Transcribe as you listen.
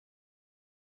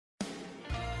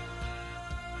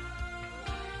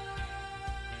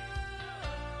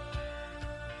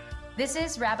This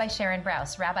is Rabbi Sharon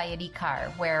Brous, Rabbi at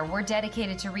IKAR, where we're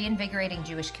dedicated to reinvigorating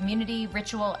Jewish community,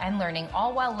 ritual, and learning,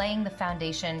 all while laying the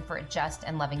foundation for a just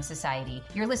and loving society.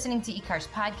 You're listening to IKAR's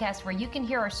podcast, where you can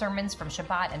hear our sermons from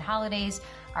Shabbat and holidays,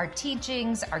 our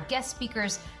teachings, our guest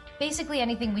speakers, basically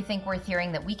anything we think worth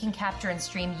hearing that we can capture and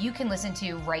stream, you can listen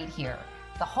to right here.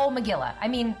 The whole Megillah. I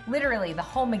mean, literally the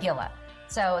whole Megillah.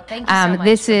 So thank you so much.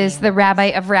 This is the Rabbi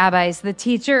of Rabbis, the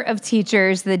teacher of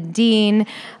teachers, the dean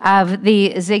of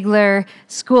the Ziegler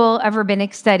School of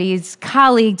Rabbinic Studies,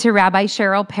 colleague to Rabbi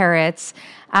Cheryl Peretz,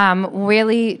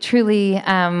 really, truly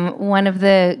one of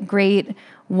the great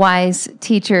wise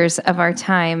teachers of our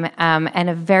time, and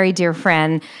a very dear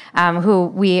friend who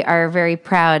we are very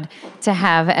proud to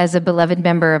have as a beloved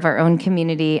member of our own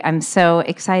community. I'm so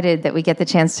excited that we get the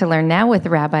chance to learn now with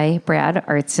Rabbi Brad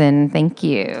Artson. Thank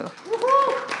you.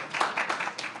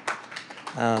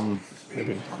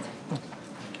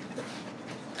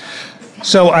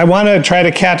 So I want to try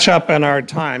to catch up on our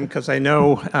time because I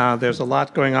know there's a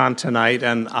lot going on tonight,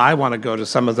 and I want to go to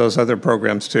some of those other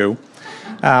programs too.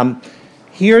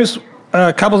 Here's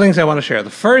a couple things I want to share. The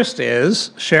first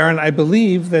is, Sharon, I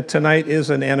believe that tonight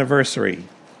is an anniversary.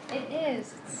 It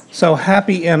is. So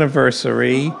happy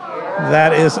anniversary.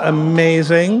 That is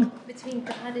amazing. Between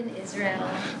God and Israel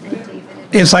and David.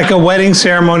 It's like a wedding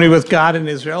ceremony with God and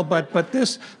Israel, but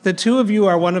the two of you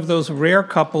are one of those rare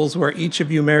couples where each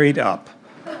of you married up.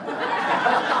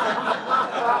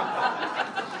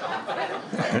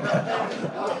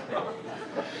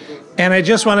 And I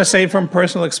just want to say from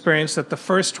personal experience that the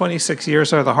first 26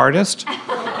 years are the hardest.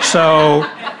 So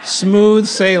smooth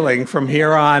sailing from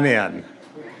here on in.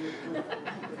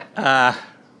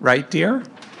 Right, dear?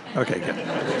 Okay, good.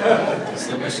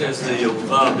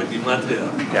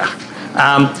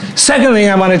 Yeah. Second thing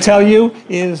I want to tell you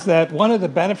is that one of the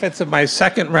benefits of my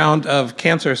second round of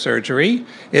cancer surgery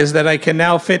is that I can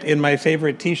now fit in my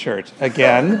favorite T-shirt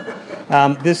again.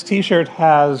 This T-shirt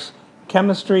has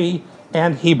chemistry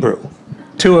and Hebrew,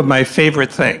 two of my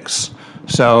favorite things.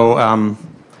 So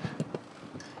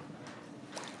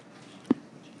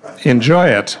enjoy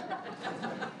it.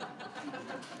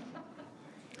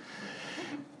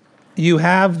 You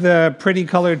have the pretty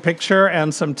colored picture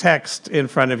and some text in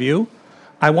front of you.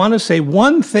 I want to say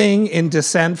one thing in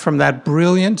dissent from that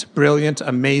brilliant,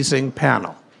 amazing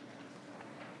panel.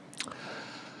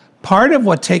 Part of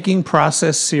what taking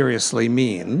process seriously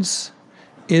means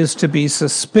is to be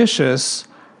suspicious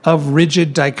of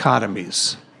rigid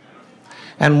dichotomies.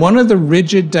 And one of the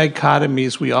rigid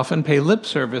dichotomies we often pay lip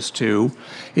service to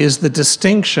is the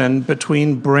distinction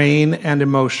between brain and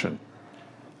emotion.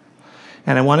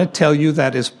 And I want to tell you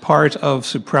that is part of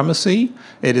supremacy,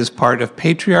 it is part of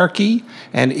patriarchy,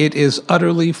 and it is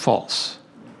utterly false.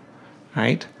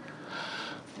 Right?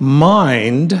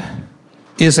 Mind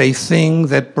is a thing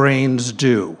that brains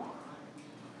do.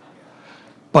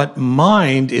 But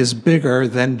mind is bigger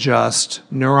than just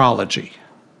neurology.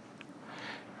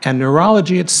 And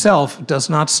neurology itself does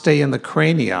not stay in the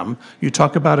cranium. You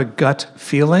talk about a gut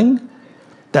feeling,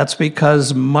 that's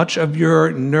because much of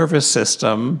your nervous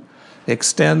system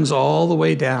extends all the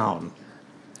way down,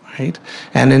 right?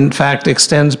 And in fact,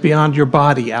 extends beyond your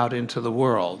body out into the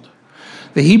world.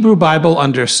 The Hebrew Bible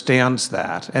understands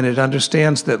that, and it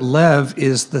understands that Lev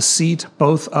is the seat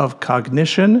both of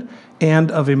cognition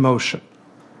and of emotion.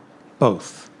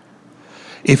 Both.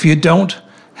 If you don't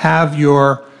have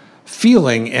your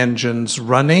feeling engines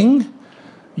running,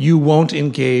 you won't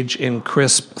engage in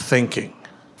crisp thinking.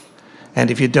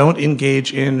 And if you don't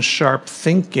engage in sharp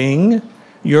thinking,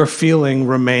 your feeling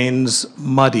remains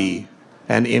muddy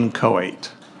and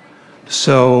inchoate.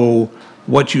 So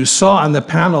what you saw on the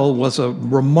panel was a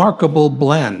remarkable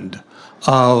blend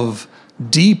of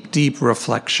deep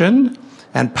reflection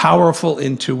and powerful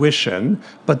intuition,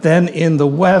 but then in the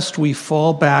West, we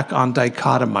fall back on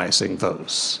dichotomizing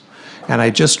those. And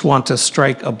I just want to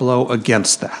strike a blow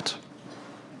against that.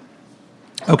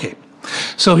 Okay,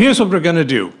 so here's what we're going to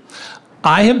do.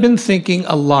 I have been thinking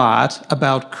a lot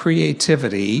about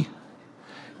creativity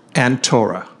and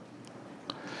Torah.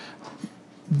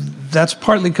 That's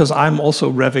partly because I'm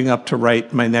also revving up to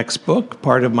write my next book.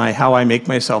 Part of my how I make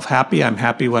myself happy. I'm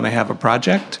happy when I have a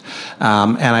project.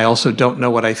 And I also don't know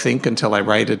what I think until I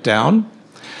write it down.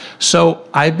 So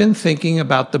I've been thinking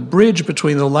about the bridge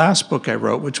between the last book I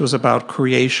wrote, which was about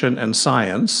creation and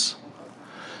science,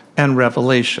 and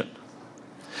revelation.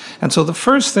 And so the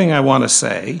first thing I want to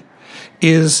say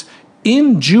is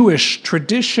in Jewish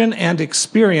tradition and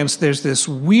experience, there's this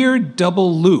weird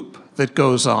double loop that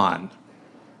goes on.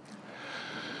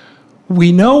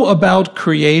 We know about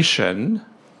creation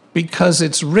because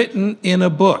it's written in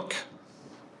a book.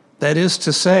 That is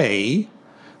to say,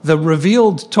 The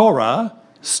revealed Torah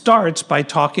starts by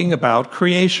talking about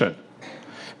creation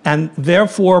and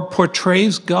therefore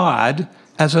portrays God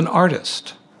as an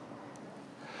artist.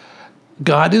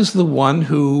 God is the one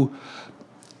who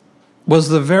was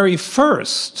the very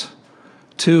first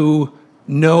to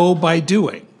know by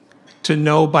doing, to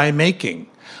know by making.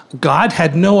 God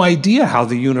had no idea how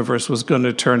the universe was going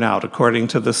to turn out, according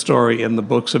to the story in the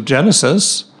books of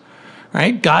Genesis.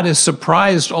 Right? God is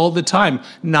surprised all the time,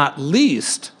 not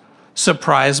least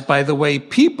surprised by the way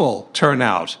people turn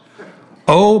out.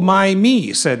 "Oh my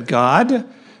me," said God,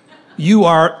 "you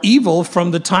are evil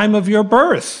from the time of your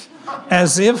birth,"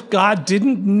 as if God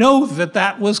didn't know that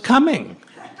that was coming.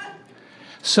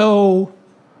 So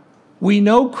we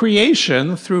know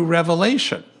creation through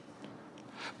revelation.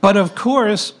 But of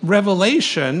course,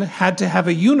 revelation had to have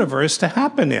a universe to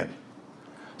happen in.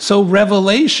 So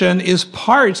revelation is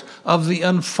part of the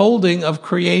unfolding of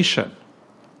creation.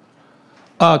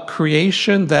 A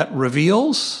creation that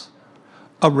reveals,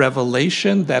 a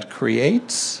revelation that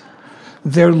creates,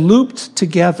 they're looped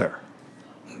together.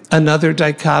 Another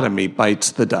dichotomy bites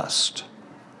the dust.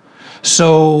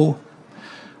 So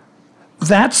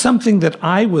that's something that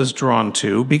I was drawn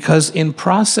to because in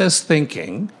process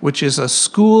thinking, which is a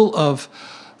school of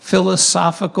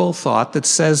philosophical thought that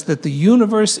says that the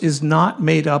universe is not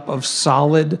made up of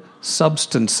solid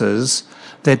substances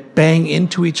that bang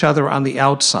into each other on the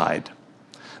outside.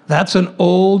 That's an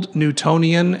old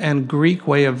Newtonian and Greek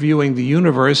way of viewing the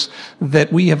universe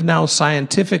that we have now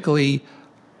scientifically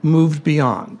moved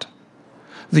beyond.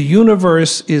 The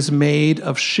universe is made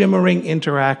of shimmering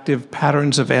interactive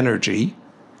patterns of energy,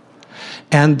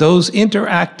 and those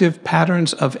interactive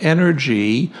patterns of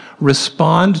energy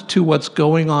respond to what's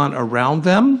going on around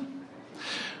them,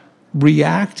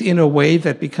 react in a way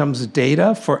that becomes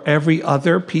data for every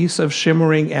other piece of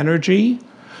shimmering energy.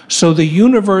 So the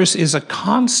universe is a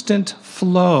constant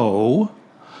flow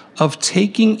of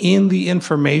taking in the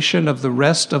information of the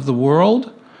rest of the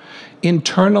world,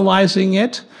 internalizing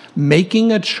it,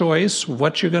 making a choice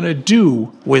what you're going to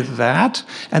do with that,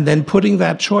 and then putting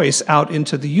that choice out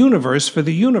into the universe for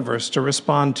the universe to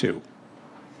respond to.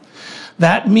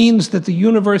 That means that the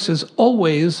universe is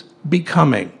always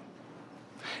becoming,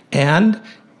 and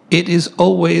it is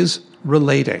always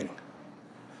relating.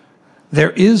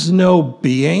 There is no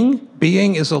being.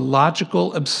 Being is a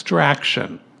logical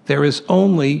abstraction. There is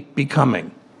only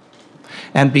becoming.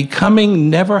 And becoming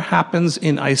never happens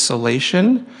in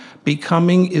isolation.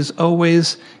 Becoming is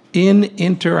always in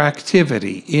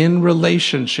interactivity, in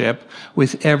relationship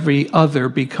with every other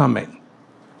becoming.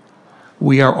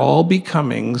 We are all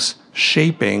becomings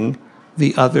shaping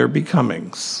the other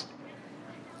becomings.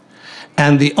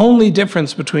 And the only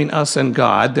difference between us and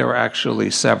God, there are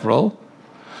actually several,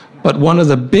 but one of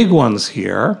the big ones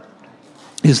here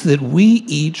is that we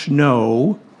each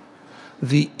know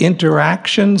the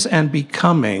interactions and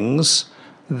becomings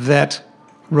that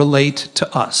relate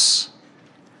to us,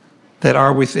 that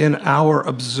are within our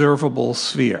observable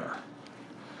sphere.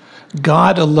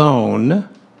 God alone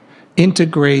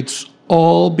integrates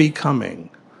all becoming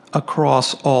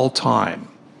across all time.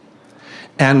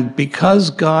 And because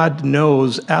God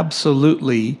knows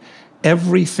absolutely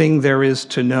everything there is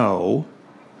to know,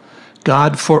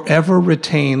 God forever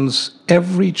retains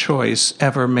every choice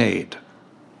ever made.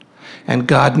 And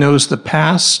God knows the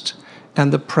past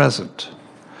and the present.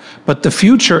 But the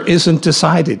future isn't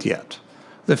decided yet.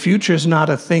 The future is not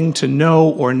a thing to know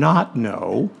or not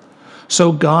know.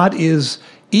 So God is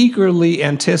eagerly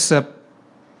anticipating.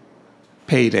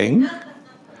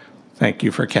 Thank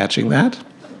you for catching that.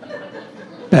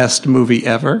 Best movie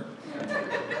ever.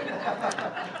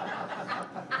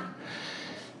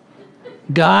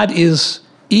 God is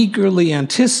eagerly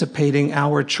anticipating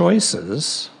our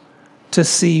choices to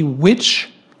see which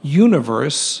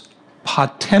universe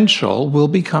potential will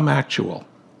become actual.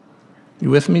 You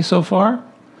with me so far?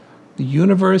 The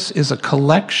universe is a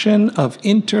collection of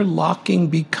interlocking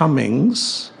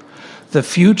becomings. The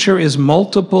future is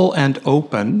multiple and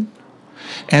open,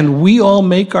 and we all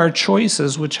make our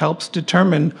choices, which helps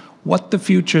determine what the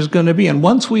future is going to be. And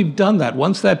once we've done that,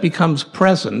 once that becomes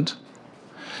present,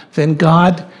 then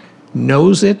God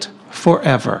knows it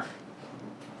forever.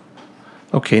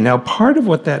 Okay, now part of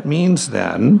what that means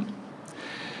then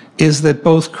is that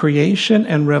both creation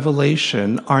and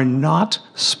revelation are not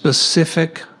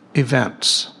specific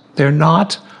events. They're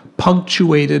not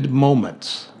punctuated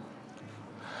moments.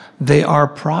 They are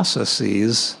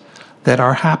processes that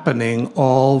are happening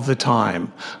all the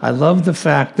time. I love the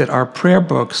fact that our prayer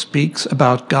book speaks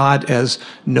about God as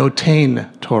Noten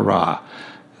Torah,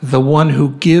 the one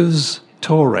who gives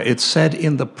Torah. It's said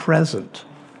in the present,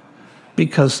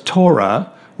 because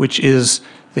Torah, which is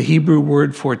the Hebrew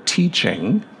word for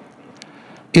teaching,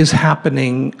 is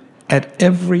happening at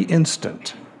every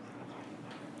instant.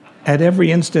 At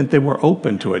every instant that we're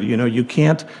open to it. You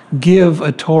can't give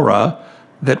a Torah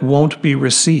that won't be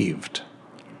received.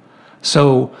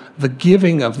 So the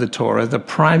giving of the Torah, the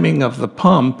priming of the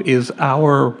pump, is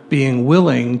our being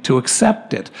willing to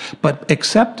accept it. But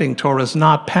accepting Torah is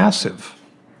not passive.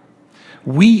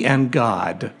 We and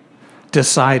God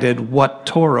decided what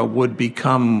Torah would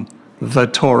become the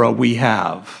Torah we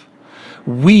have.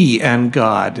 We and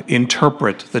God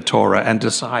interpret the Torah and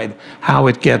decide how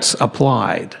it gets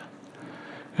applied.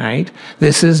 Right?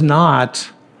 This is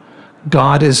not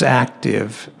God is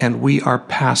active and we are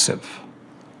passive.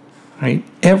 Right?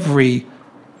 Every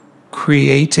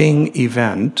creating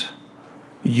event,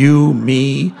 you,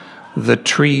 me, the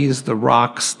trees, the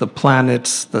rocks, the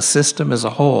planets, the system as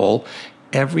a whole,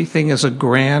 everything is a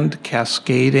grand,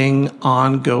 cascading,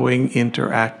 ongoing,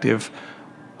 interactive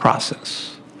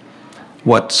process.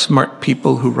 What smart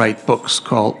people who write books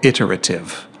call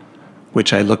iterative,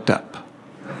 which I looked up.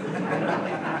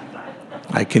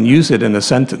 I can use it in a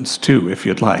sentence too, if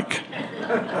you'd like.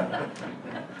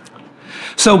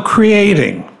 So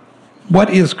creating. What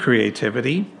is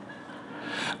creativity?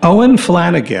 Owen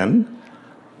Flanagan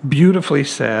beautifully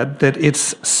said that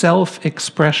it's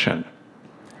self-expression.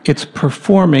 It's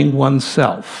performing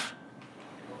oneself.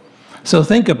 So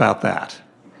think about that.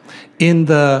 In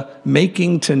the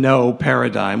making to know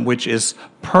paradigm, which is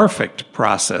perfect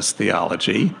process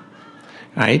theology,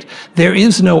 right? There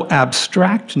is no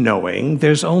abstract knowing.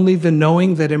 There's only the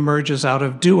knowing that emerges out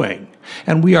of doing.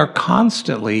 And we are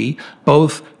constantly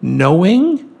both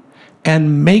knowing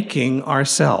and making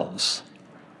ourselves.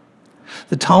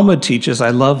 The Talmud teaches, I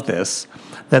love this,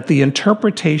 that the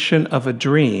interpretation of a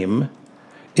dream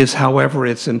is however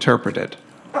it's interpreted.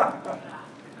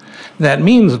 That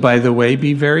means, by the way,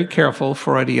 be very careful,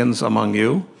 Freudians among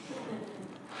you,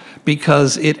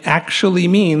 because it actually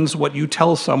means what you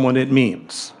tell someone it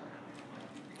means.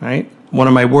 Right? One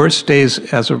of my worst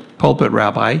days as a pulpit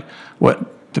rabbi,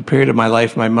 what the period of my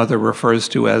life my mother refers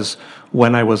to as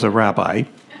when I was a rabbi,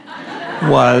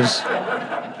 was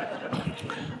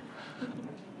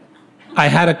I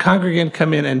had a congregant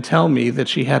come in and tell me that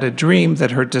she had a dream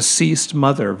that her deceased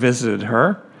mother visited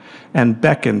her and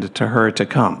beckoned to her to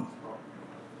come.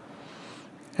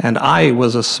 And I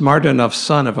was a smart enough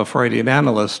son of a Freudian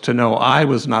analyst to know I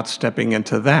was not stepping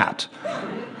into that.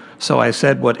 So I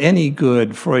said what any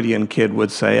good Freudian kid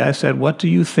would say. I said, "What do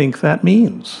you think that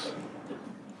means?"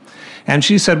 And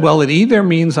she said, "Well, it either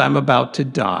means I'm about to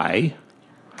die,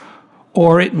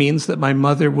 or it means that my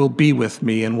mother will be with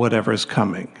me in whatever's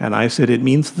coming." And I said, "It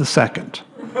means the second."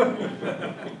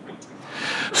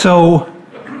 So,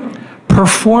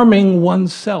 performing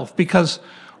oneself, because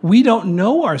we don't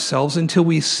know ourselves until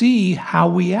we see how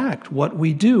we act, what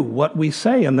we do, what we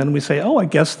say, and then we say, "Oh, I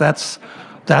guess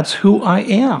that's who I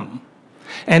am."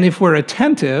 And if we're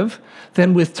attentive,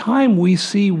 then with time we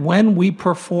see when we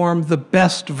perform the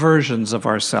best versions of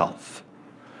ourselves.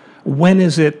 When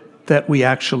is it that we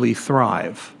actually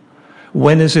thrive?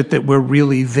 When is it that we're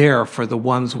really there for the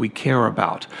ones we care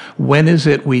about? When is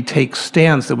it we take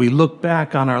stands, that we look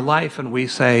back on our life and we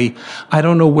say, "I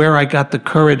don't know where I got the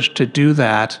courage to do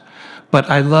that, but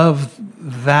I love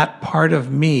that part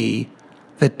of me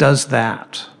that does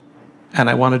that, and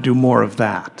I want to do more of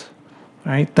that."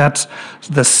 Right? That's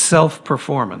the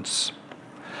self-performance.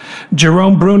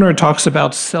 Jerome Bruner talks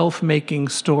about self-making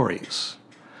stories.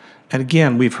 And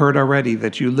again, we've heard already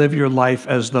that you live your life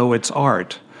as though it's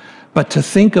art, but to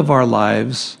think of our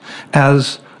lives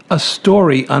as a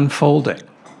story unfolding.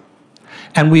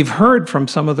 And we've heard from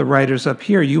some of the writers up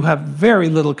here, you have very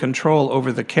little control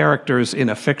over the characters in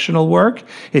a fictional work.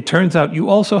 It turns out you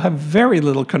also have very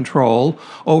little control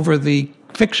over the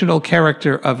fictional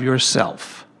character of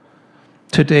yourself.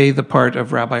 Today, the part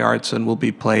of Rabbi Artson will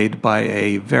be played by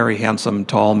a very handsome,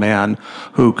 tall man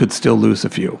who could still lose a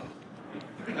few.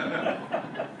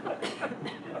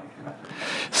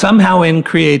 Somehow in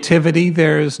creativity,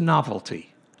 there's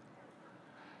novelty.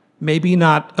 Maybe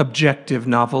not objective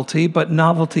novelty, but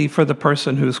novelty for the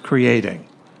person who's creating,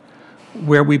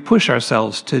 where we push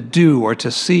ourselves to do or to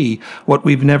see what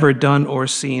we've never done or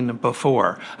seen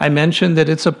before. I mentioned that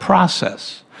it's a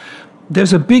process.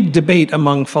 There's a big debate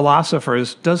among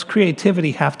philosophers, does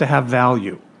creativity have to have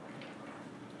value?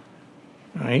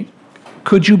 Right?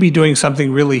 Could you be doing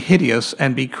something really hideous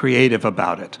and be creative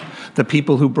about it? The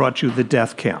people who brought you the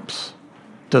death camps,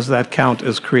 does that count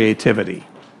as creativity?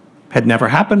 Had never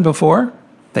happened before.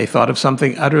 They thought of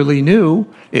something utterly new.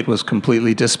 It was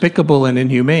completely despicable and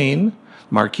inhumane.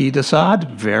 Marquis de Sade,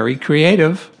 very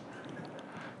creative.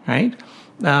 Right?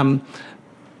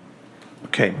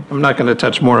 Okay, I'm not going to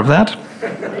touch more of that.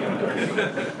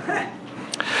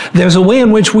 There's a way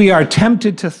in which we are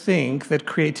tempted to think that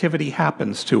creativity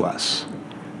happens to us,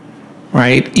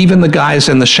 right? Even the guys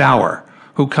in the shower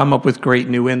who come up with great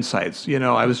new insights. You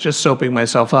know, I was just soaping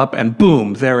myself up and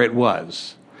boom, there it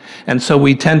was. And so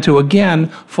we tend to, again,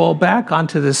 fall back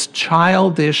onto this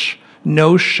childish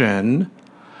notion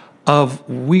of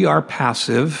we are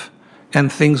passive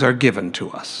and things are given to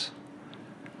us.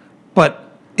 But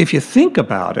if you think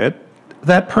about it,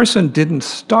 that person didn't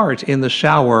start in the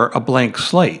shower a blank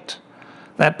slate.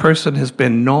 That person has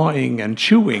been gnawing and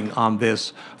chewing on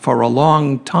this for a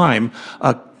long time.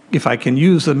 If I can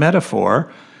use the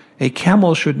metaphor, a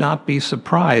camel should not be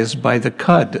surprised by the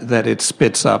cud that it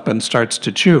spits up and starts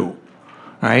to chew.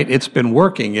 Right? It's been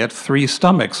working at 3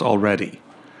 stomachs already.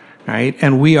 Right?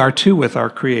 And we are too with our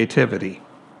creativity.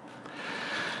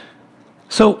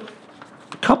 So,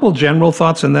 a couple general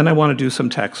thoughts, and then I want to do some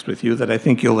text with you that I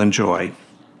think you'll enjoy.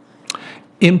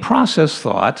 In process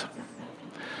thought,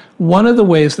 one of the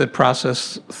ways that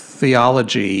process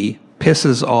theology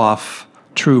pisses off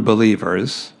true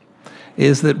believers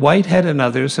is that Whitehead and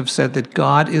others have said that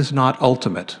God is not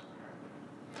ultimate.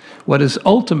 What is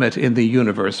ultimate in the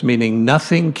universe, meaning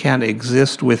nothing can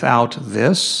exist without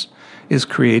this, is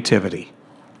creativity.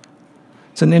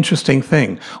 It's an interesting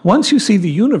thing. Once you see the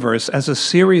universe as a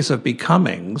series of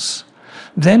becomings,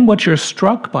 then what you're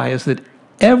struck by is that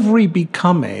every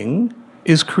becoming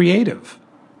is creative.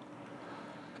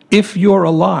 If you're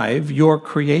alive, you're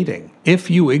creating. If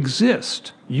you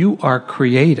exist, you are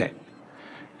creating.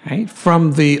 Right?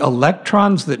 From the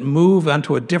electrons that move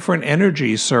onto a different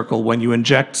energy circle when you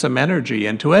inject some energy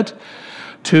into it,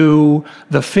 to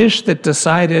the fish that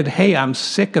decided, hey, I'm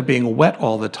sick of being wet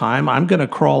all the time, I'm going to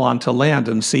crawl onto land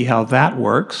and see how that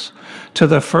works, to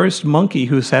the first monkey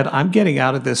who said, I'm getting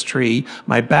out of this tree,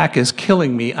 my back is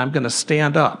killing me, I'm going to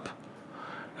stand up.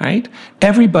 Right?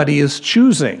 Everybody is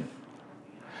choosing.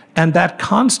 And that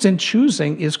constant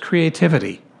choosing is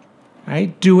creativity.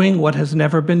 Right? Doing what has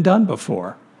never been done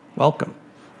before. Welcome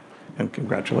and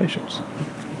congratulations.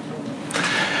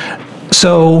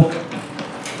 So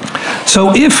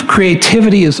if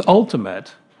creativity is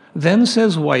ultimate, then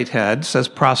says Whitehead, says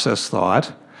process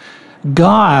thought,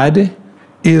 God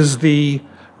is the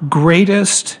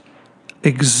greatest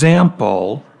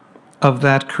example of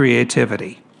that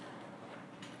creativity.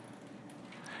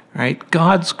 Right?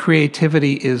 God's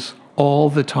creativity is all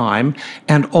the time,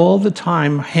 and all the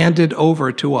time handed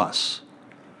over to us.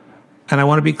 And I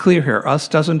want to be clear here, us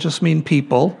doesn't just mean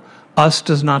people, us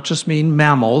does not just mean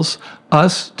mammals,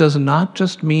 us does not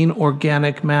just mean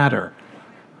organic matter.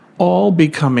 All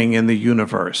becoming in the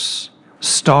universe,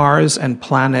 stars and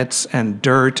planets and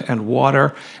dirt and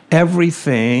water,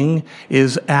 everything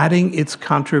is adding its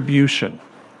contribution.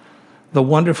 The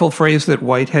wonderful phrase that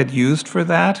Whitehead used for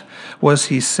that was,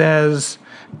 he says,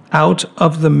 out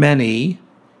of the many,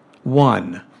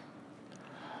 one.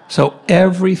 So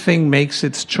everything makes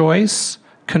its choice,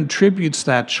 contributes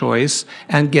that choice,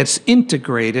 and gets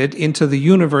integrated into the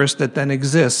universe that then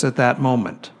exists at that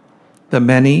moment. The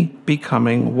many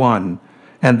becoming one,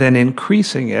 and then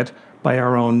increasing it by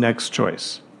our own next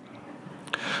choice.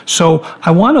 So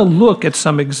I want to look at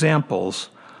some examples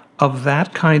of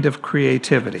that kind of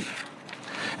creativity.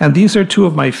 And these are 2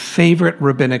 of my favorite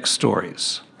rabbinic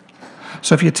stories.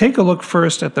 So if you take a look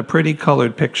first at the pretty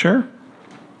colored picture,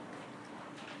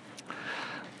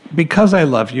 because I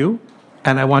love you,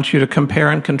 and I want you to compare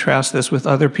and contrast this with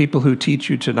other people who teach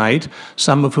you tonight,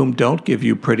 some of whom don't give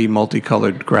you pretty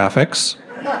multicolored graphics.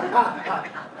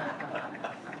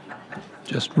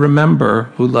 Just remember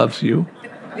who loves you.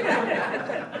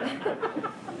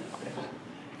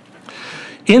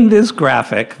 In this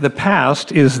graphic, the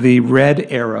past is the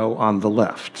red arrow on the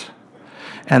left.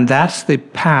 And that's the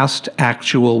past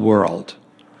actual world,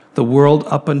 the world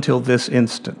up until this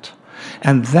instant.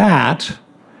 And that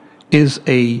is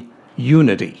a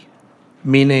unity,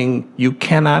 meaning you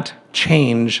cannot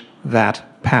change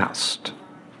that past.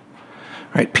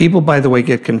 Right? People, by the way,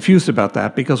 get confused about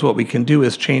that because what we can do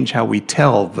is change how we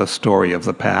tell the story of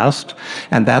the past,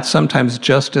 and that's sometimes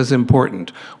just as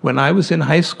important. When I was in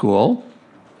high school,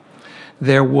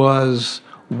 there was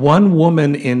one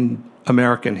woman in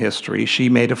American history. She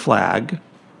made a flag.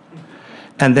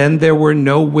 And then there were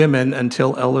no women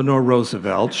until Eleanor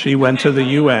Roosevelt. She went to the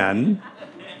UN.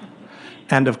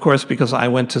 And of course, because I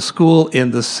went to school in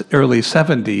the early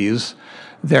 70s,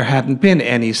 there hadn't been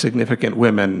any significant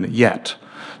women yet.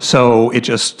 So it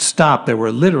just stopped. There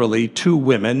were literally 2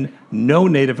 women, no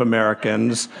Native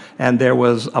Americans, and there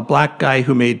was a black guy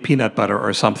who made peanut butter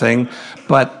or something.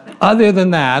 But Other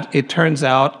than that, it turns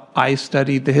out I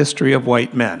studied the history of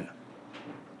white men.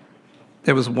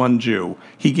 There was one Jew.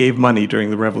 He gave money during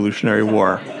the Revolutionary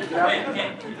War.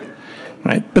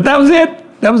 Right? But that was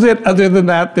it. That was it. Other than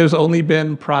that, there's only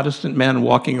been Protestant men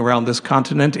walking around this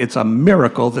continent. It's a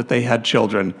miracle that they had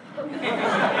children.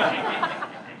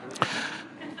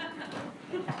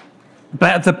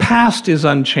 But the past is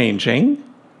unchanging.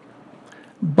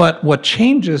 But what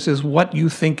changes is what you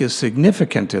think is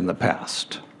significant in the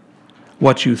past,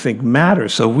 what you think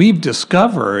matters. So we've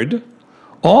discovered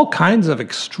all kinds of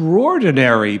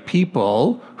extraordinary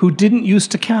people who didn't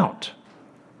used to count,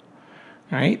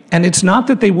 right? And it's not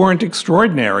that they weren't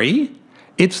extraordinary,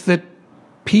 it's that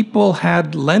people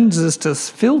had lenses to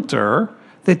filter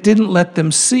that didn't let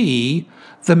them see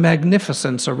the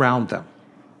magnificence around them.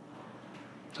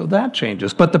 So that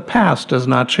changes, but the past does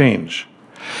not change.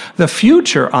 The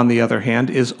future, on the other hand,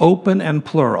 is open and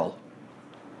plural,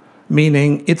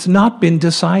 meaning it's not been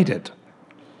decided.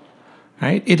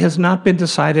 Right? It has not been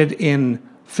decided in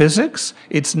physics.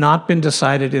 It's not been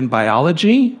decided in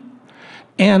biology.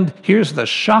 And here's the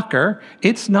shocker,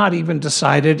 it's not even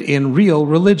decided in real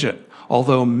religion,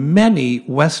 although many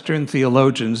Western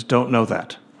theologians don't know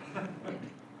that.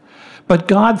 But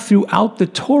God, throughout the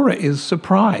Torah, is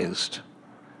surprised.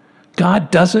 God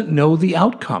doesn't know the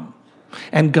outcome.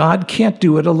 And God can't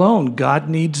do it alone. God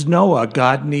needs Noah.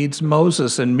 God needs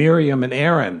Moses and Miriam and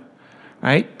Aaron.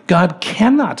 Right? God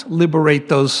cannot liberate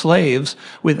those slaves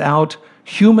without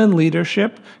human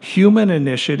leadership, human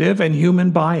initiative, and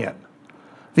human buy-in.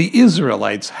 The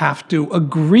Israelites have to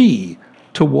agree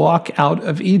to walk out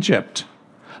of Egypt.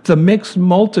 The mixed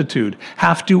multitude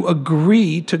have to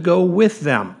agree to go with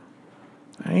them.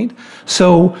 Right?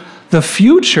 So the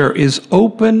future is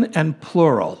open and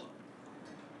plural.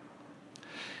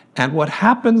 And what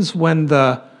happens when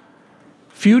the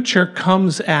future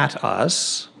comes at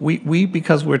us, we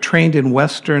because we're trained in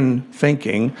Western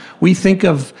thinking, we think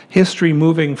of history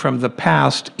moving from the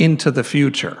past into the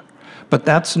future. But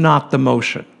that's not the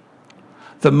motion.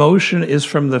 The motion is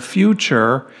from the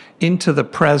future into the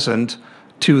present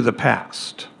to the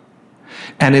past.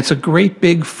 And it's a great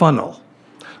big funnel.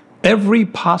 Every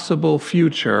possible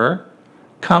future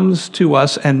comes to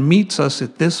us and meets us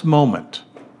at this moment.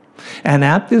 And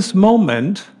at this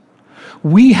moment,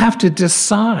 we have to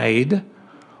decide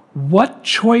what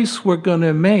choice we're going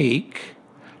to make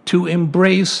to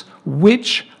embrace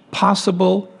which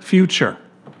possible future.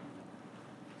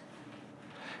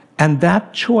 And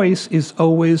that choice is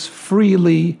always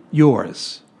freely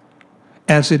yours,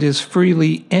 as it is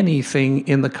freely anything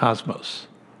in the cosmos.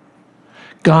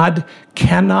 God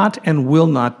cannot and will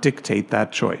not dictate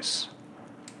that choice.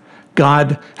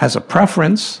 God has a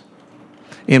preference.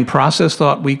 In process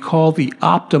thought, we call the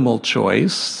optimal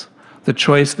choice, the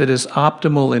choice that is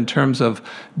optimal in terms of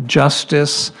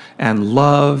justice and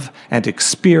love and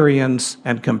experience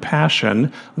and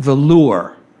compassion, the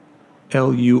lure,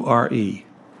 L-U-R-E.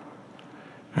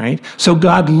 Right? So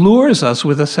God lures us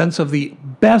with a sense of the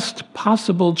best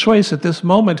possible choice at this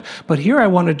moment. But here I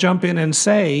want to jump in and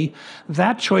say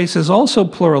that choice is also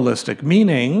pluralistic,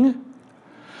 meaning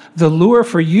the lure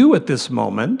for you at this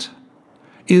moment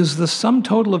is the sum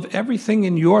total of everything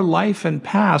in your life and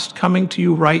past coming to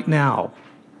you right now.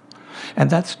 And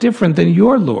that's different than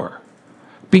your lure,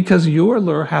 because your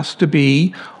lure has to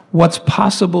be what's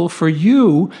possible for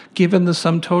you given the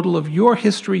sum total of your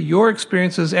history, your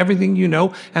experiences, everything you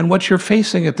know, and what you're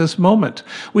facing at this moment,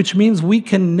 which means we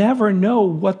can never know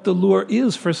what the lure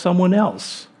is for someone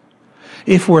else.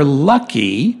 If we're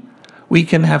lucky, we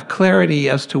can have clarity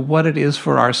as to what it is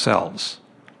for ourselves.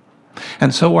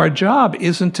 And so our job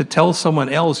isn't to tell someone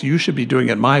else, you should be doing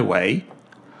it my way.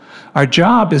 Our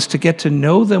job is to get to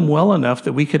know them well enough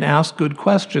that we can ask good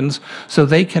questions so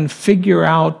they can figure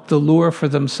out the lure for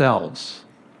themselves.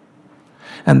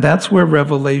 And that's where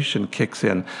revelation kicks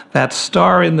in. That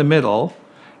star in the middle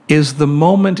is the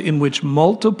moment in which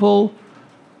multiple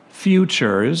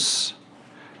futures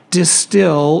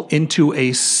distill into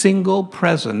a single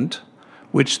present,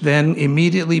 which then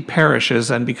immediately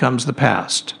perishes and becomes the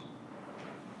past.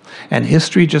 And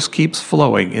history just keeps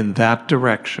flowing in that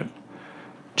direction.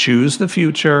 Choose the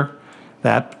future.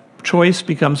 That choice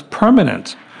becomes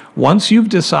permanent. Once you've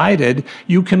decided,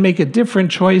 you can make a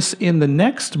different choice in the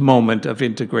next moment of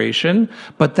integration,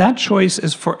 but that choice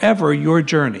is forever your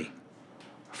journey.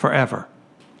 Forever.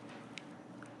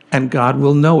 And God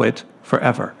will know it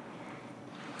forever.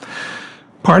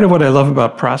 Part of what I love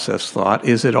about process thought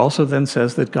is it also then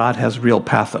says that God has real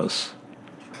pathos.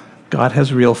 God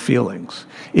has real feelings.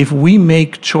 If we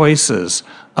make choices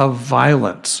of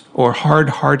violence or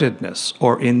hard-heartedness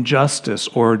or injustice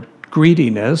or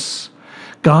greediness,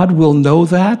 God will know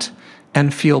that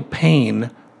and feel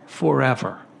pain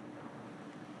forever.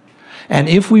 And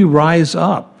if we rise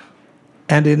up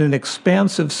and in an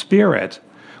expansive spirit,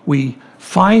 we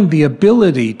find the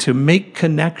ability to make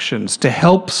connections, to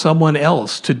help someone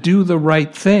else, to do the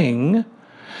right thing,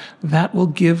 that will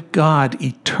give God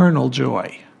eternal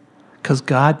joy, because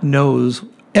God knows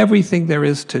everything there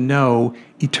is to know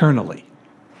eternally.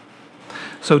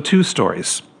 So 2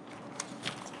 stories.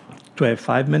 Do I have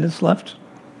 5 minutes left?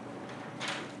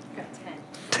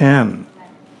 10.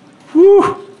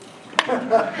 Whew.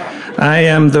 I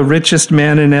am the richest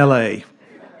man in LA.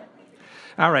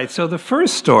 All right, so the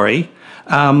first story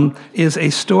is a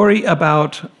story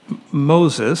about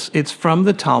Moses. It's from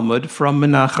the Talmud, from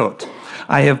Menachot.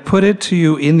 I have put it to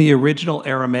you in the original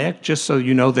Aramaic, just so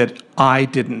you know that I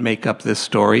didn't make up this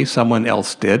story, someone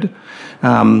else did.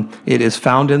 It is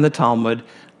found in the Talmud.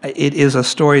 It is a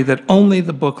story that only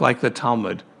the book like the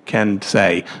Talmud can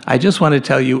say. I just want to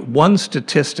tell you one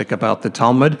statistic about the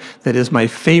Talmud that is my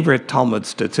favorite Talmud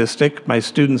statistic. My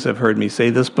students have heard me say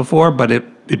this before, but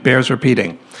it bears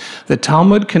repeating. The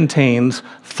Talmud contains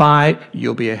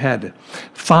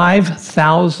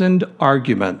 5,000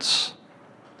 arguments.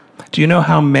 Do you know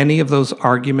how many of those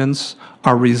arguments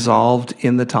are resolved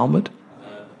in the Talmud?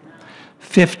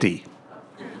 50.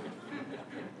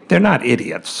 They're not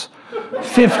idiots.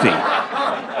 50.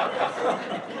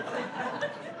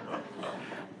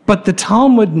 But the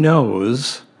Talmud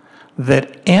knows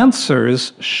that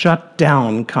answers shut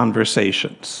down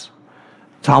conversations.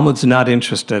 Talmud's not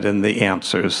interested in the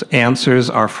answers. Answers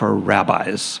are for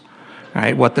rabbis.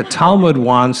 Right? What the Talmud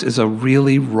wants is a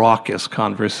really raucous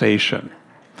conversation.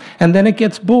 And then it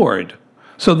gets bored.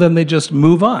 So then they just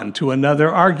move on to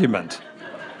another argument.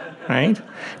 Right?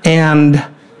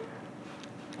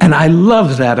 And I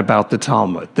love that about the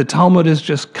Talmud. The Talmud is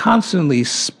just constantly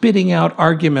spitting out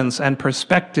arguments and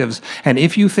perspectives. And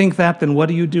if you think that, then what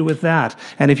do you do with that?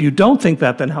 And if you don't think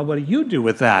that, then what do you do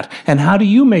with that? And how do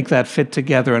you make that fit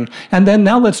together? And then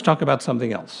now let's talk about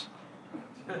something else.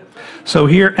 So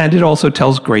here, and it also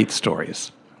tells great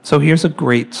stories. So here's a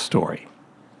great story.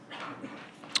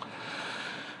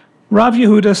 Rav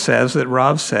Yehuda says that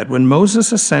Rav said, when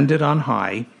Moses ascended on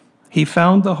high, he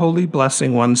found the Holy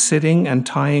Blessing One sitting and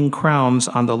tying crowns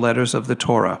on the letters of the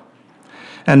Torah.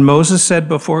 And Moses said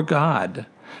before God,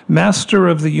 Master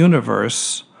of the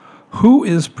universe, who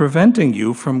is preventing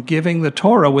you from giving the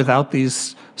Torah without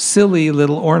these silly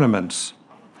little ornaments?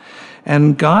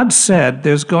 And God said,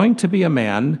 there's going to be a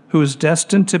man who is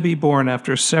destined to be born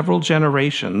after several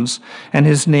generations, and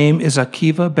his name is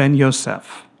Akiva ben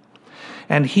Yosef.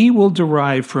 And he will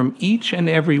derive from each and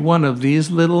every one of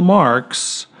these little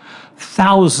marks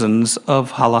thousands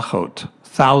of halachot,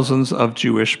 thousands of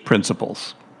Jewish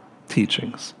principles,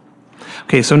 teachings.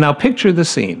 Okay, so now picture the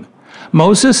scene.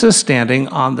 Moses is standing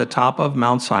on the top of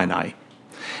Mount Sinai,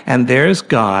 and there's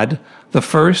God, the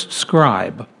first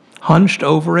scribe, hunched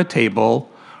over a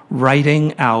table,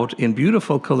 writing out in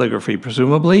beautiful calligraphy,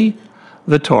 presumably,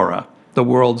 the Torah, the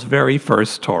world's very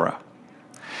first Torah.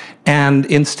 And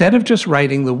instead of just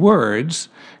writing the words,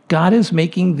 God is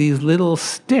making these little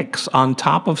sticks on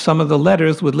top of some of the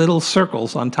letters with little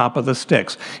circles on top of the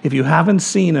sticks. If you haven't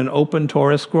seen an open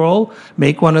Torah scroll,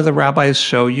 make one of the rabbis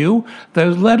show you.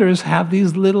 Those letters have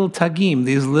these little tagim,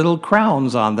 these little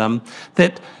crowns on them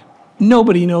that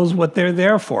nobody knows what they're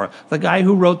there for. The guy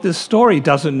who wrote this story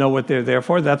doesn't know what they're there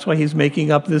for. That's why he's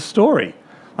making up this story.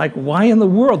 Like, why in the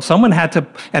world? Someone had to,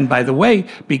 and by the way,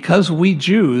 because we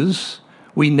Jews,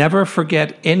 we never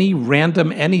forget any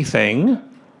random anything.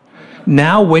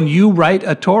 Now, when you write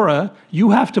a Torah,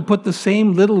 you have to put the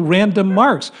same little random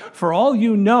marks. For all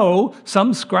you know,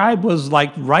 some scribe was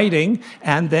like writing,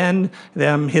 and then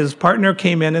his partner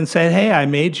came in and said, hey, I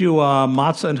made you a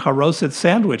matzah and haroset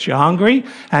sandwich. You hungry?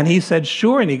 And he said,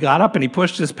 sure. And he got up and he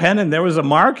pushed his pen, and there was a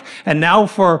mark. And now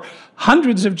for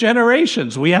hundreds of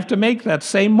generations, we have to make that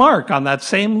same mark on that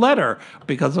same letter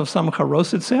because of some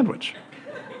haroset sandwich.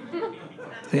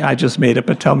 See, I just made up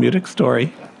a Talmudic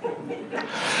story.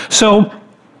 So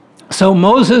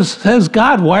Moses says,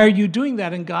 God, why are you doing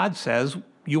that? And God says,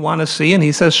 you want to see? And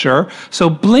he says, sure. So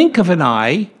blink of an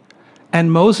eye,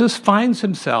 and Moses finds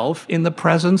himself in the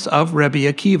presence of Rabbi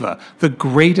Akiva, the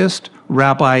greatest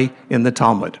rabbi in the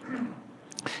Talmud.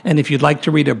 And if you'd like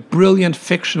to read a brilliant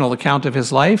fictional account of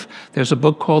his life, there's a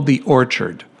book called The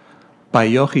Orchard by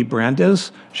Yochi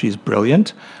Brandes. She's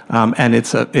brilliant. And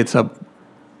it's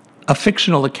a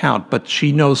fictional account, but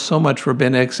she knows so much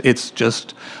rabbinics, it's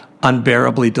just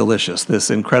unbearably delicious.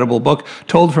 This incredible book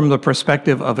told from the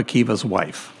perspective of Akiva's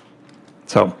wife.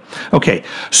 So, okay,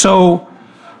 so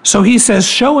So he says,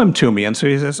 show him to me. And so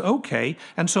he says, okay.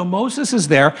 And so Moses is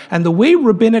there. And the way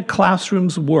rabbinic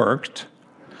classrooms worked,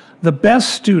 the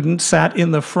best student sat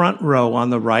in the front row on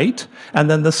the right,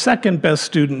 and then the second best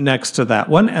student next to that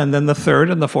one, and then the third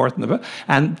and the fourth,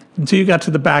 and until you got to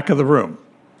the back of the room.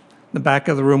 The back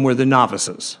of the room were the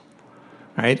novices,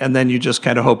 right? And then you just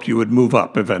kind of hoped you would move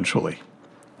up eventually,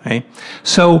 right?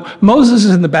 So Moses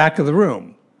is in the back of the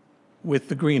room with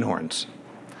the greenhorns,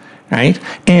 right?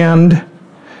 And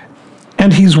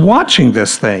he's watching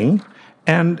this thing,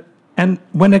 and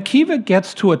when Akiva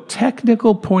gets to a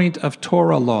technical point of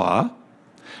Torah law,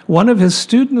 one of his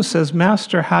students says,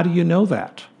 Master, how do you know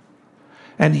that?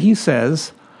 And he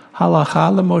says,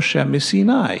 Halacha leMoshe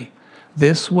miSinai.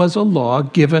 This was a law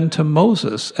given to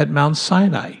Moses at Mount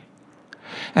Sinai.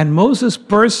 And Moses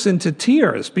bursts into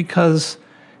tears because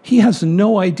he has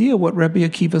no idea what Rabbi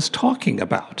Akiva is talking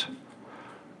about,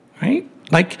 right?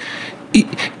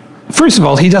 First of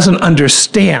all, he doesn't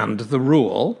understand the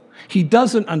rule. He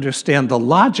doesn't understand the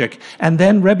logic. And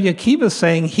then Rabbi Akiva is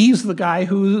saying he's the guy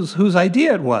whose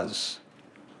idea it was,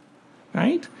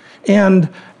 right? And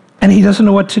he doesn't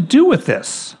know what to do with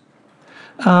this.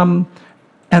 And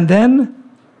then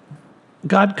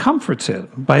God comforts him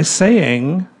by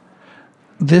saying,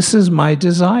 this is my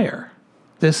desire.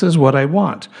 This is what I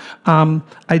want.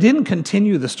 I didn't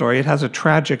continue the story. It has a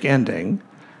tragic ending,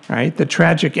 right? The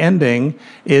tragic ending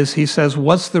is he says,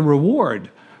 what's the reward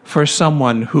for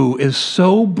someone who is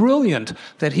so brilliant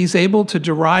that he's able to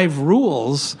derive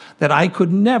rules that I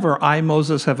could never,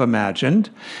 Moses, have imagined?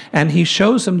 And he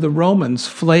shows him the Romans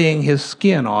flaying his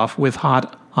skin off with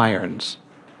hot irons.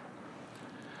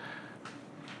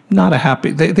 Not a happy,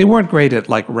 they weren't great at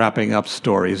wrapping up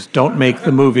stories. Don't make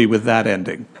the movie with that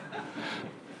ending.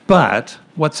 But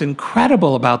what's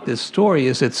incredible about this story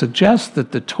is it suggests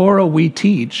that the Torah we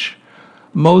teach,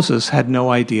 Moses had no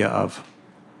idea of,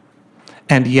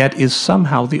 and yet is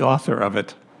somehow the author of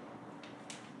it.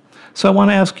 So I want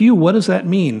to ask you, what does that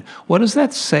mean? What does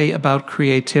that say about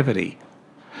creativity?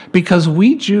 Because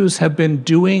we Jews have been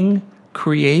doing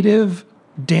creative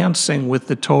dancing with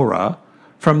the Torah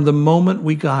from the moment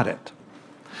we got it.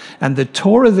 And the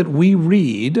Torah that we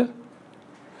read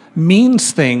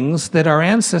means things that our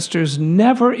ancestors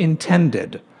never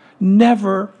intended,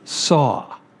 never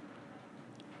saw.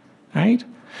 Right?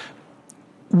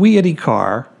 We at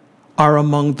Ikar are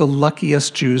among the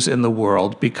luckiest Jews in the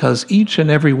world because each and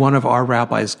every one of our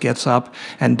rabbis gets up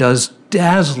and does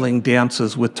dazzling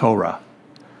dances with Torah.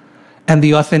 And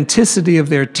the authenticity of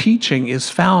their teaching is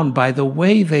found by the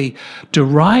way they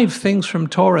derive things from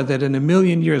Torah that in a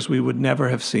million years we would never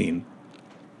have seen.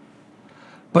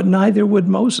 But neither would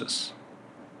Moses.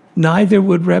 Neither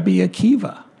would Rabbi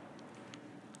Akiva.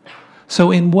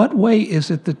 So in what way is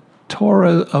it the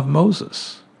Torah of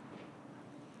Moses?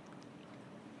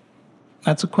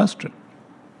 That's a question.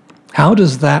 How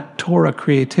does that Torah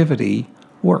creativity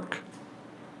work?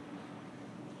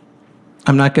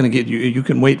 I'm not going to get you, you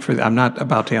can wait for, I'm not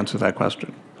about to answer that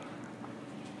question.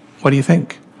 What do you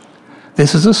think?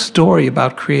 This is a story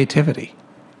about creativity.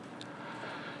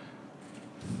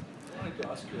 I'd like to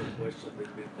ask you a question that's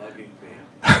been bugging me.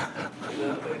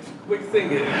 It's a quick thing.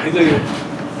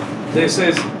 They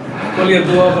says, "Kol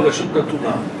yadua v'reshut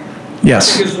natuna."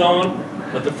 Yes. Nothing is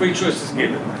known, but the free choice is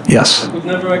given. Yes. I could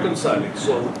never reconcile it.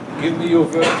 So give me your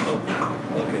version.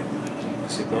 Oh, okay.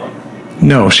 Is it on?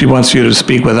 No, she wants you to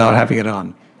speak without having it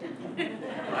on. I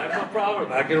have no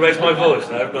problem. I can raise my voice.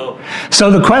 I have no. So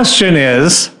the question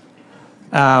is,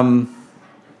 in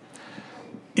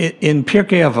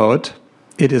Pirkei Avot,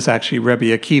 it is actually Rabbi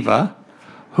Akiva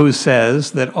who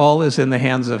says that all is in the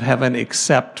hands of heaven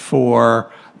except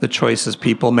for the choices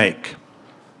people make.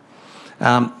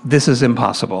 This is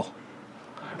impossible.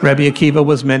 Rabbi Akiva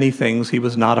was many things. He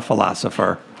was not a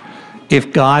philosopher.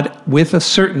 If God, with a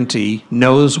certainty,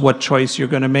 knows what choice you're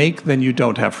going to make, then you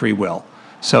don't have free will.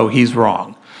 So he's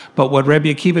wrong. But what Rabbi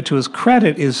Akiva, to his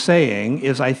credit, is saying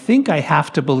is, I think I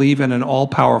have to believe in an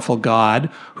all-powerful God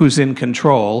who's in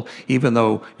control, even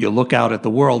though you look out at the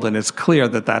world and it's clear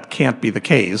that that can't be the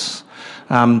case.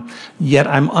 Yet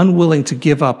I'm unwilling to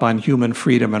give up on human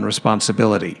freedom and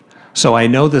responsibility. So I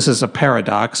know this is a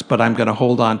paradox, but I'm going to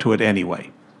hold on to it anyway.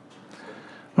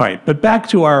 All right, but back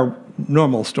to our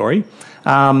normal story.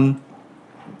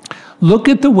 Look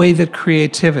at the way that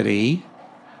creativity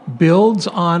builds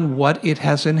on what it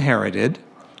has inherited,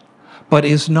 but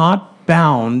is not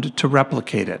bound to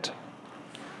replicate it.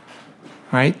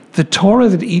 Right? The Torah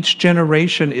that each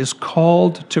generation is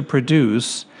called to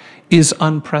produce is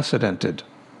unprecedented,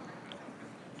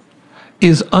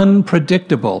 is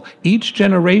unpredictable. Each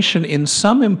generation, in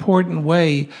some important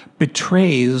way,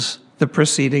 betrays the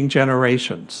preceding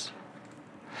generations.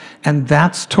 And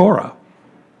that's Torah.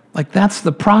 Like, that's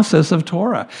the process of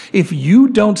Torah. If you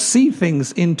don't see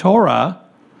things in Torah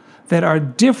that are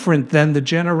different than the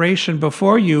generation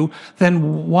before you,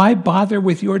 then why bother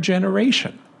with your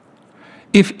generation?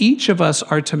 If each of us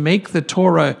are to make the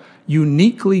Torah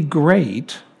uniquely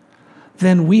great,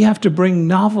 then we have to bring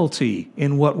novelty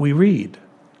in what we read.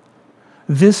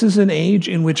 This is an age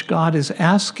in which God is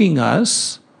asking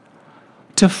us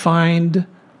to find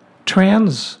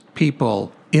trans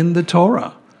people in the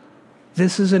Torah.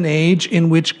 This is an age in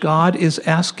which God is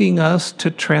asking us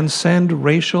to transcend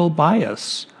racial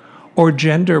bias or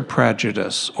gender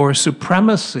prejudice or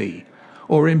supremacy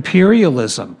or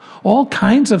imperialism, all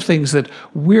kinds of things that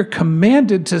we're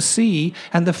commanded to see,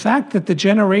 and the fact that the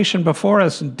generation before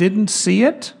us didn't see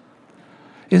it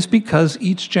is because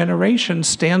each generation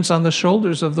stands on the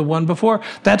shoulders of the one before.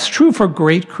 That's true for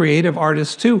great creative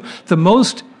artists too. The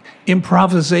most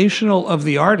improvisational of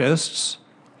the artists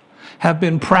have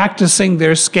been practicing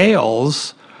their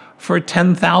scales for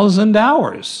 10,000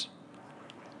 hours.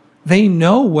 They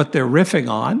know what they're riffing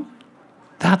on.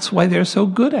 That's why they're so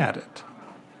good at it,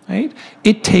 right?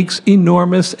 It takes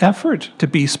enormous effort to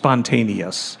be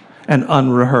spontaneous and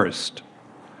unrehearsed,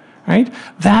 right?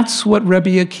 That's what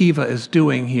Rabbi Akiva is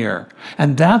doing here.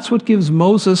 And that's what gives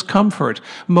Moses comfort.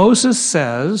 Moses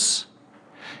says,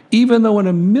 even though in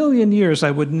a million years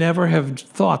I would never have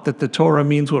thought that the Torah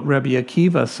means what Rabbi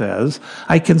Akiva says,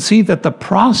 I can see that the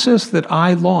process that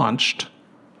I launched,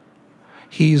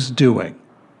 he's doing.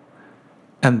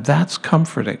 And that's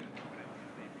comforting.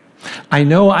 I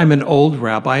know I'm an old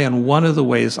rabbi, and one of the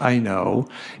ways I know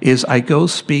is I go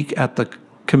speak at the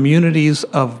communities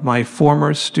of my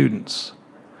former students.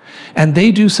 And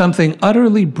they do something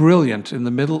utterly brilliant in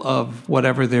the middle of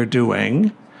whatever they're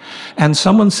doing. And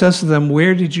someone says to them,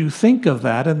 "Where did you think of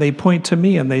that?" And they point to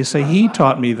me and they say, "He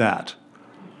taught me that."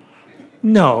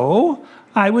 No,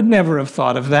 I would never have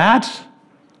thought of that.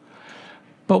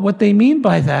 But what they mean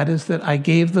by that is that I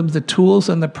gave them the tools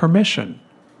and the permission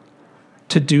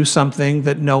to do something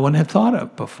that no one had thought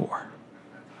of before.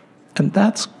 And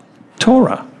that's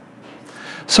Torah.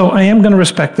 So I am going to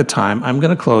respect the time. I'm going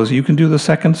to close. You can do the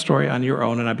second story on your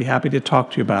own, and I'd be happy to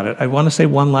talk to you about it. I want to say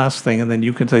one last thing, and then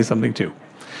you can say something too.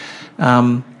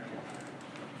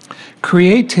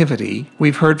 Creativity,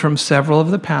 we've heard from several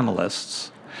of the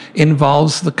panelists,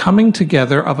 involves the coming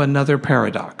together of another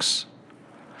paradox.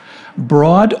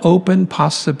 Broad open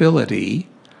possibility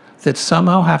that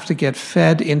somehow have to get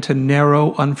fed into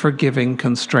narrow, unforgiving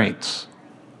constraints.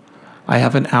 I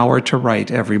have an hour to write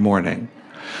every morning.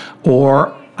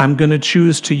 Or I'm going to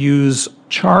choose to use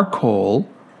charcoal,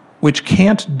 which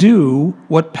can't do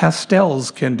what pastels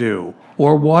can do,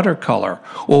 or watercolor.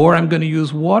 Or I'm going to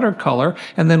use watercolor,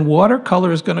 and then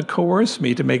watercolor is going to coerce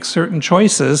me to make certain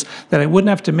choices that I wouldn't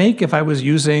have to make if I was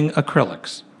using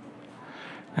acrylics,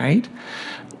 right?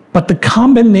 But the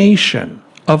combination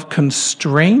of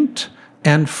constraint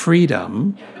and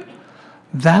freedom,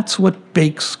 that's what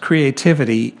bakes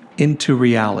creativity into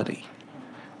reality,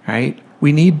 right?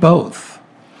 We need both.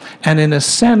 And in a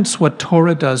sense, what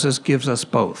Torah does is gives us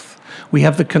both. We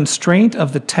have the constraint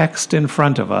of the text in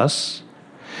front of us,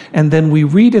 and then we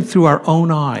read it through our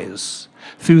own eyes,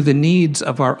 through the needs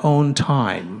of our own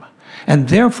time. And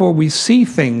therefore, we see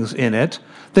things in it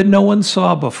that no one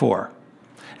saw before.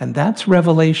 And that's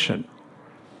revelation.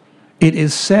 It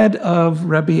is said of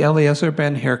Rabbi Eliezer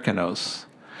ben Hyrcanos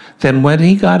that when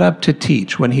he got up to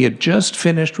teach, when he had just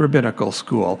finished rabbinical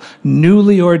school,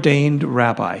 newly ordained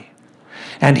rabbi,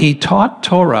 and he taught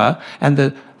Torah, and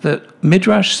the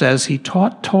Midrash says he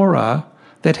taught Torah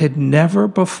that had never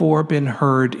before been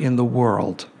heard in the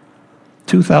world.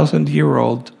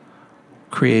 2,000-year-old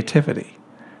creativity,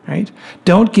 right?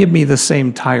 Don't give me the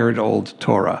same tired old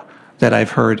Torah that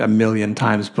I've heard a million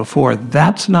times before.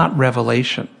 That's not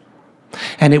revelation.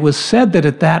 And it was said that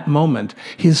at that moment,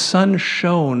 his sun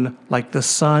shone like the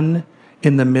sun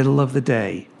in the middle of the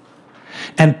day.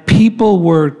 And people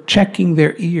were checking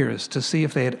their ears to see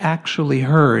if they had actually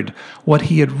heard what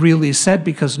he had really said,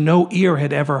 because no ear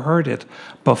had ever heard it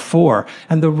before.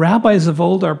 And the rabbis of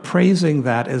old are praising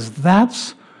that as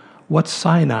that's what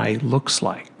Sinai looks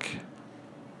like.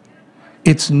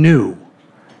 It's new.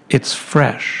 It's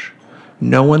fresh.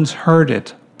 No one's heard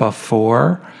it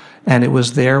before, and it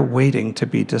was there waiting to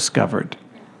be discovered.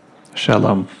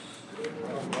 Shalom.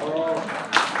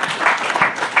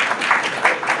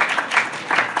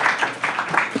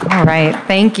 All right.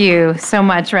 Thank you so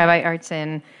much, Rabbi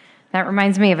Artson. That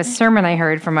reminds me of a sermon I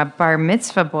heard from a bar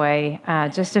mitzvah boy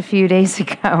just a few days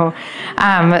ago.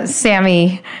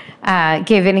 Sammy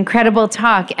gave an incredible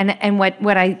talk. And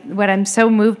what I'm so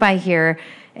moved by here,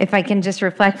 if I can just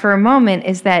reflect for a moment,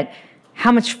 is that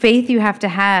how much faith you have to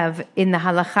have in the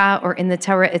halakha or in the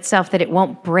Torah itself that it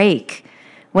won't break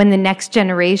when the next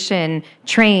generation,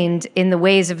 trained in the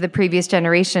ways of the previous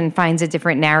generation, finds a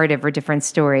different narrative or different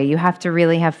story. You have to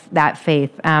really have that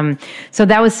faith. So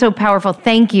that was so powerful.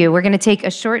 Thank you. We're going to take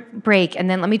a short break, and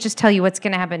then let me just tell you what's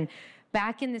going to happen.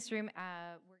 Back in this room...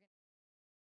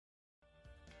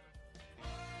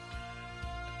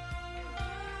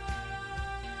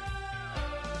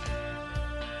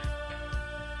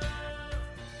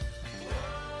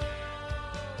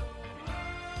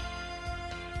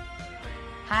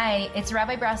 Hi, it's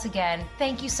Rabbi Brous again.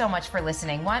 Thank you so much for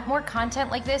listening. Want more content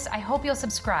like this? I hope you'll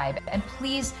subscribe. And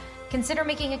please consider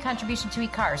making a contribution to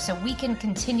Ikar so we can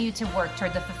continue to work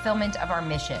toward the fulfillment of our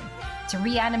mission, to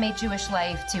reanimate Jewish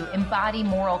life, to embody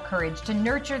moral courage, to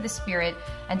nurture the spirit,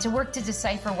 and to work to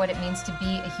decipher what it means to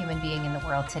be a human being in the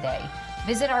world today.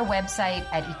 Visit our website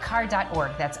at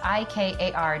ikar.org. That's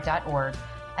IKAR.org.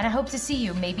 And I hope to see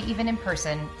you, maybe even in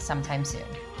person, sometime soon.